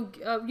Jesus,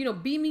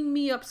 beaming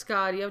me up,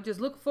 Scotty. I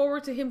just look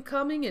forward to him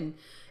coming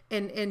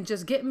and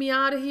just getting me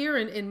out of here,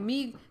 and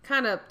me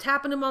kind of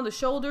tapping him on the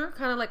shoulder,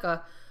 kind of like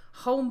a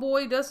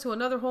homeboy does to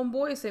another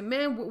homeboy, and say,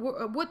 man,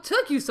 what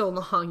took you so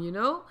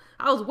long?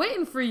 I was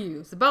waiting for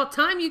you. It's about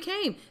time you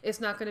came. It's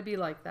not going to be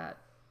like that.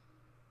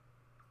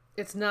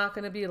 It's not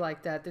going to be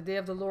like that. The day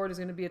of the Lord is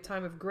going to be a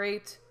time of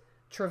great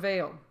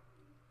travail.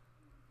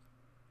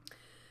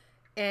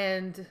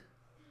 And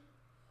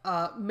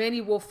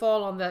many will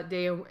fall on that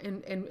day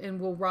and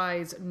will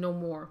rise no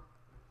more.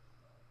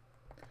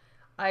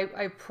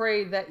 I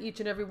pray that each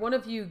and every one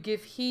of you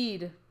give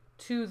heed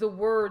to the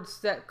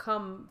words that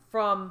come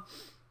from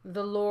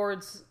the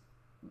Lord's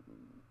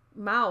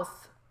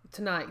mouth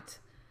tonight,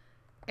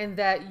 and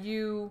that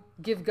you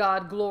give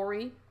God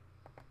glory,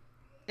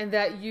 and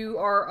that you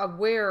are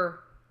aware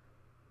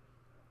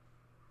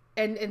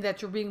and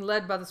that you're being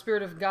led by the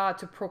Spirit of God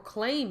to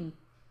proclaim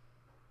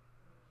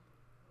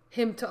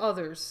him to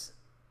others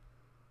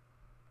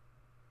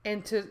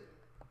and to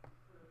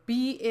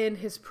be in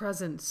his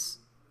presence.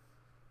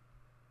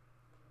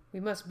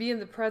 We must be in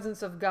the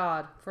presence of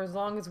God for as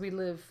long as we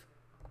live.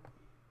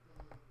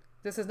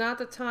 This is not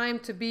the time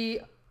to be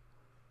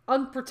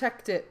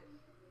unprotected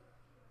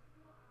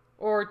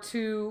or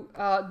to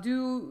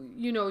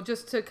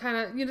just to kind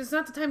of, it's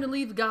not the time to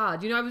leave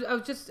God.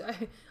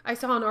 I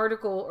saw an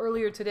article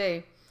earlier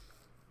today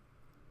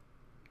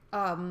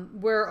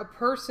where a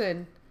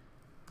person,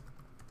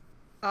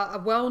 a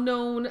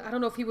well-known, I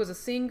don't know if he was a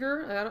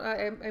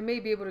singer. I may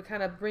be able to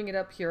kind of bring it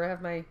up here. I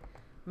have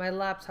my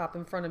laptop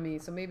in front of me,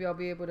 so maybe I'll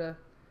be able to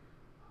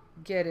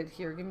get it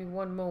here. Give me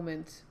one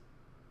moment.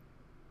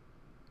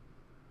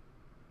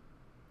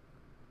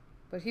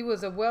 But he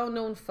was a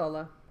well-known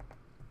fella.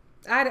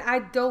 I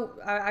don't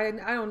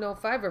know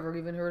if I've ever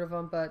even heard of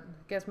him, but I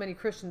guess many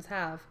Christians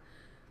have.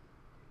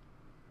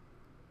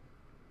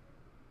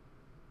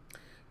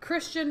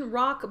 Christian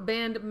rock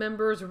band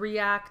members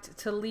react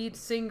to lead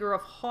singer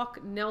of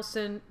Hawk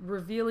Nelson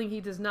revealing he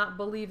does not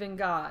believe in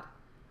God.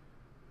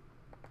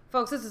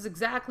 Folks, this is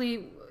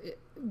exactly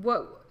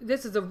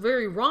this is a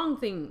very wrong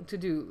thing to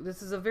do.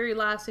 This is the very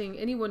last thing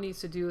anyone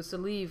needs to do, is to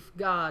leave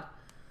God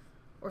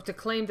or to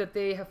claim that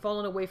they have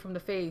fallen away from the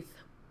faith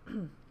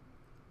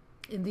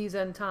in these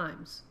end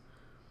times.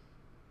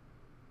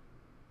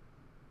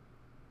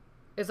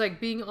 It's like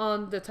being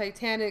on the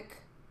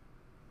Titanic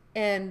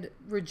and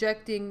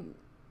rejecting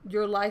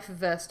your life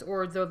vest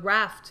or the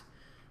raft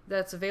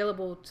that's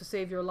available to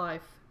save your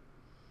life.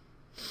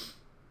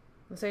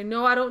 And say,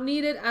 no, I don't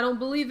need it. I don't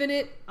believe in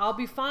it. I'll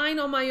be fine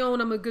on my own.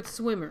 I'm a good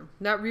swimmer.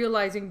 Not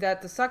realizing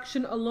that the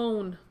suction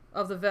alone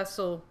of the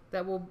vessel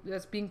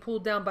that's being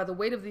pulled down by the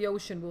weight of the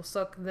ocean will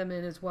suck them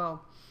in as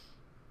well.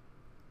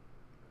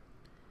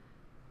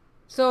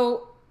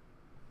 So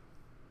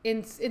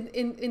in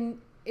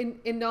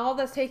all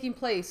that's taking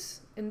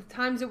place, in the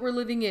times that we're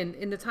living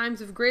in the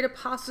times of great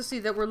apostasy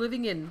that we're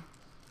living in,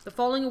 the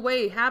falling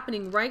away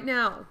happening right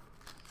now,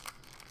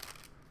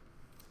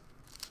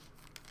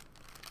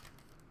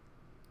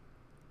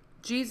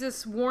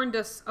 Jesus warned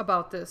us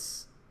about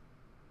this.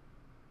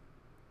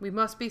 We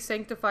must be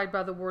sanctified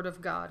by the word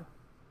of God.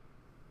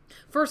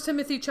 1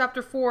 Timothy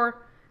chapter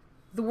 4,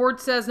 the word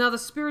says, now the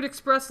Spirit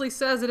expressly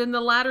says that in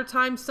the latter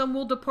times some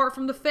will depart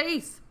from the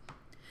faith,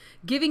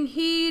 giving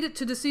heed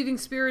to deceiving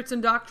spirits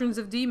and doctrines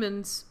of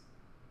demons,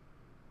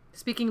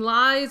 speaking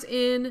lies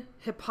in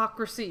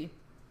hypocrisy,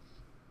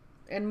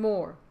 and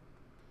more.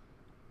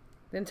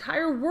 The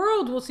entire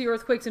world will see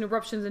earthquakes and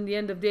eruptions in the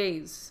end of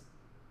days.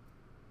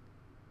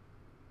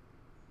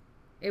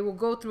 It will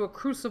go through a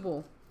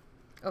crucible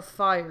of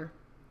fire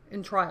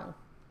and trial.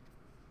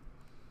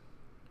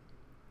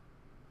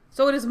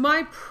 So it is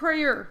my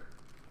prayer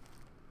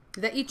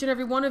that each and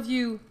every one of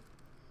you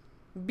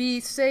be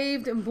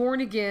saved and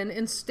born again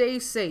and stay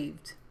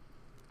saved.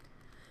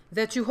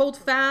 That you hold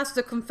fast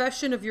the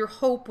confession of your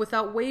hope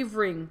without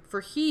wavering, for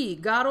he,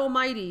 God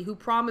Almighty, who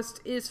promised,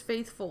 is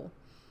faithful.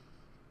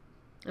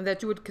 And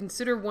that you would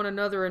consider one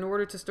another in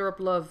order to stir up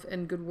love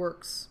and good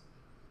works.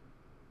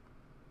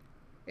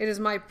 It is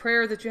my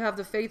prayer that you have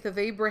the faith of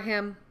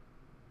Abraham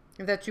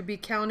and that you be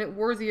counted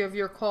worthy of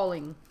your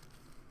calling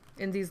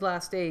in these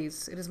last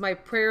days. It is my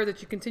prayer that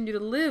you continue to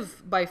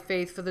live by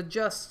faith, for the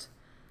just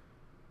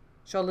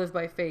shall live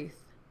by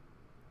faith.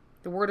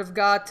 The Word of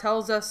God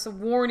tells us a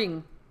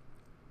warning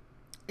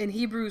in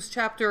Hebrews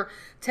chapter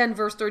 10,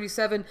 verse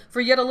 37, for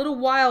yet a little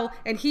while,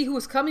 and he who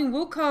is coming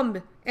will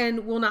come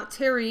and will not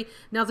tarry.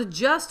 Now the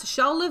just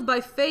shall live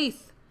by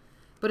faith.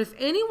 But if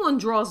anyone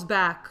draws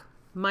back,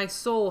 my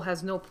soul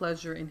has no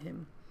pleasure in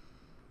him.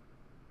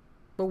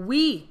 But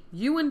we,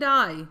 you and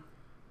I,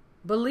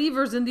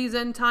 believers in these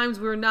end times,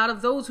 we are not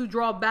of those who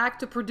draw back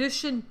to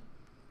perdition,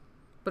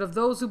 but of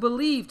those who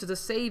believe to the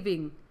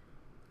saving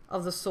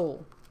of the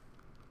soul.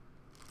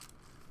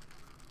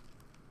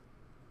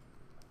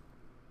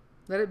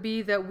 Let it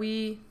be that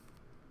we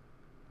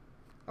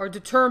are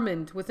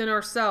determined within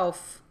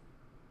ourselves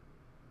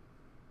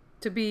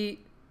to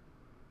be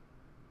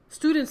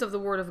students of the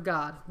Word of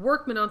God,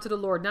 workmen unto the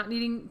Lord, not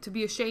needing to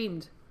be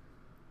ashamed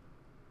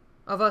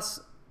of us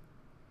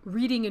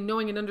reading and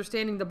knowing and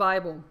understanding the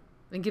Bible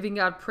and giving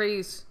God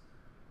praise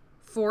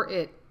for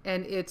it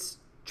and its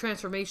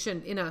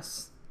transformation in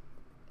us,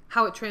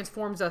 how it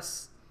transforms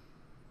us.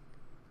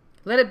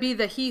 Let it be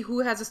that he who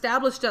has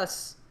established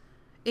us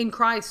in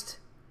Christ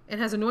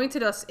and has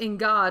anointed us in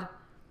God,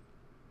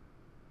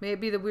 may it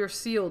be that we are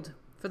sealed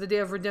for the day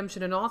of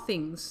redemption in all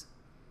things,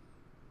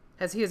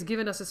 as he has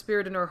given us a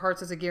spirit in our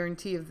hearts as a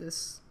guarantee of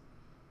this.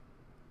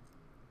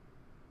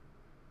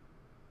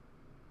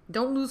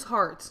 Don't lose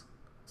heart.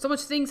 So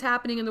much things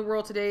happening in the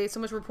world today,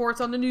 so much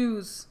reports on the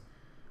news,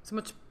 so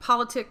much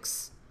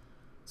politics,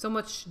 so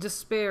much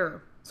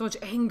despair, so much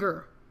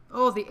anger.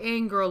 Oh, the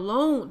anger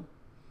alone.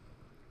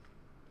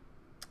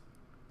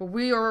 But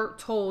we are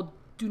told,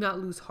 do not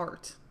lose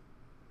heart.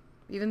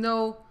 Even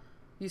though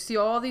you see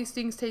all these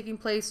things taking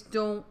place,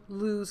 don't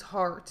lose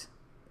heart.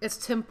 It's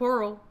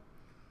temporal.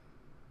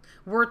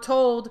 We're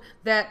told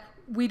that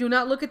we do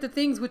not look at the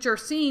things which are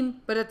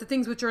seen, but at the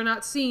things which are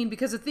not seen,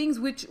 because the things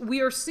which we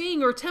are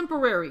seeing are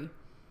temporary.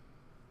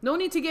 No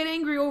need to get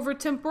angry over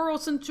temporal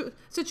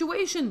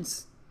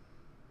situations.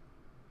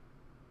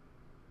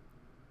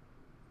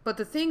 But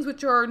the things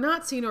which are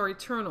not seen are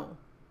eternal.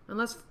 And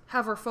let's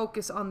have our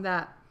focus on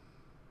that.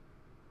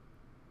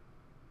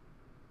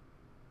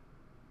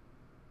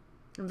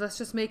 And let's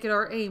just make it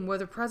our aim,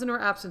 whether present or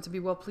absent, to be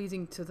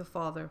well-pleasing to the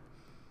Father.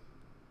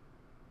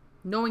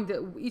 Knowing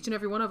that each and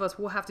every one of us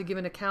will have to give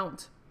an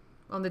account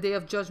on the day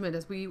of judgment,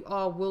 as we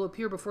all will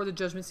appear before the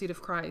judgment seat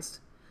of Christ,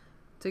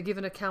 to give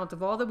an account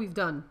of all that we've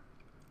done.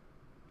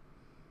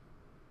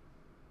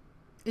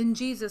 In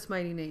Jesus'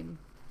 mighty name,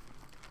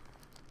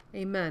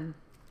 amen.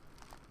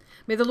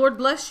 May the Lord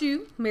bless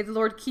you. May the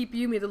Lord keep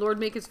you. May the Lord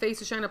make his face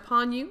to shine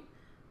upon you.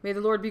 May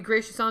the Lord be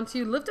gracious unto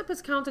you, lift up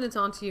his countenance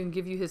unto you, and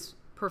give you his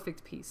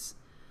perfect peace.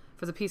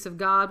 For the peace of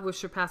God, which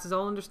surpasses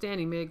all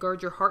understanding, may it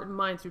guard your heart and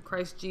mind through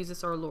Christ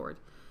Jesus our Lord.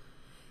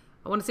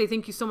 I want to say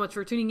thank you so much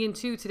for tuning in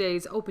to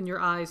today's Open Your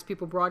Eyes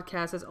People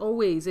broadcast. As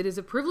always, it is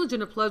a privilege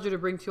and a pleasure to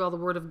bring to you all the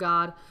Word of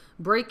God,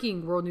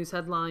 breaking world news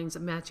headlines,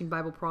 matching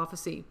Bible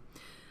prophecy.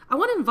 I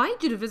want to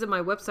invite you to visit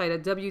my website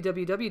at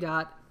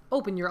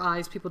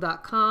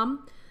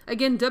www.openyoureyespeople.com.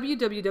 Again,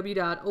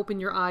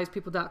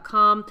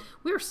 www.openyoureyespeople.com.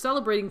 We are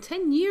celebrating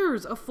 10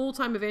 years of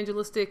full-time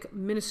evangelistic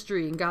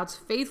ministry and God's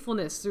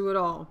faithfulness through it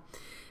all.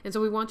 And so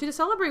we want you to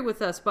celebrate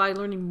with us by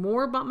learning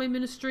more about my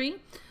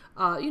ministry,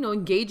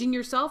 engaging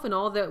yourself in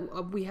all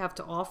that we have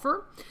to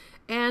offer,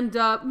 and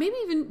maybe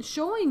even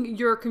showing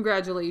your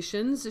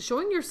congratulations,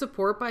 showing your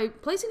support by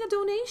placing a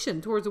donation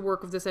towards the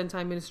work of this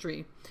end-time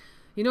ministry.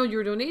 You know,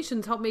 your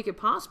donations help make it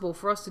possible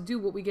for us to do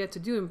what we get to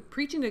do in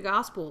preaching the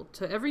gospel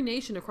to every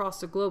nation across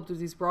the globe through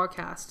these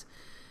broadcasts.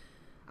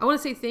 I want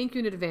to say thank you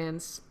in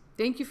advance.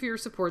 Thank you for your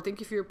support. Thank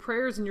you for your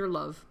prayers and your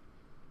love.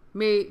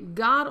 May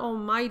God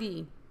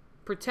Almighty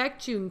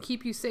protect you and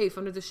keep you safe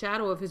under the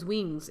shadow of his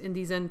wings in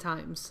these end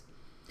times.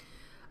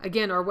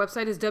 Again, our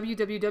website is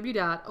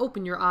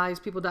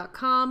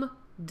www.openyoureyespeople.com,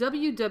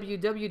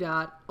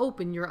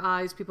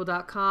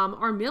 www.openyoureyespeople.com.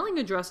 Our mailing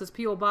address is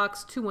P.O.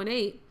 Box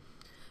 218,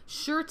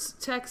 Schertz,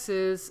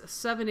 Texas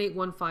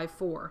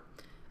 78154.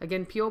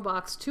 Again, P.O.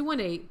 Box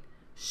 218,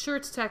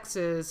 Schertz,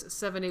 Texas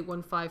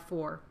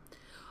 78154.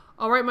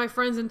 All right, my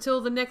friends, until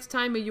the next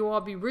time, may you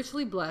all be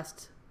richly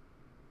blessed.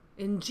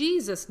 In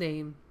Jesus'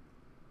 name,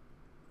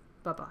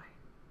 bye-bye.